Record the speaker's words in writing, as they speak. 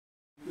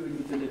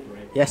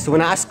Yes, so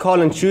when I asked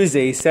Carl on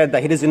Tuesday, he said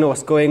that he doesn't know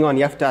what's going on.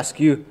 You have to ask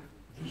you.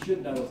 He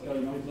should know what's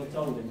going on because I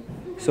told him.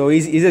 So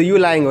either you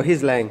lying or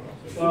he's lying.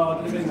 Well,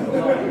 I don't think I'm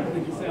lying. I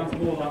think it sounds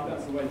more like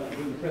that's the way that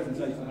the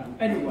presentation happened.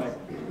 Anyway,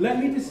 let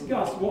me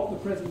discuss what the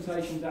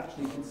presentations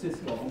actually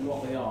consist of and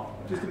what they are.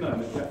 Just a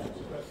moment, Jeff.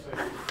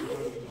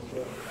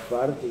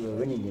 But I don't think we're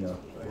winning, you know.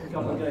 A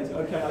couple of days.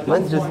 Okay, I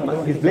Man's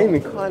just, he's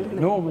blaming Carl.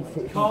 No,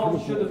 but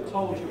Carl should have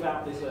told you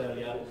about this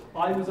earlier.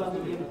 I was under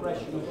the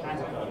impression of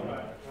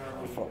Hancock.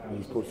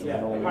 he's supposed to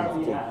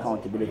know take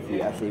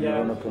accountability. I say we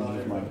run up on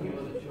his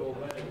man.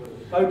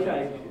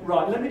 Okay,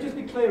 right, let me just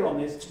be clear on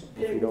this.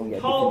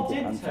 Carl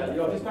did tell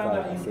you, I just found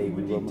out he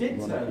did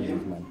tell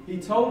you, he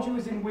told you it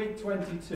was in week 22.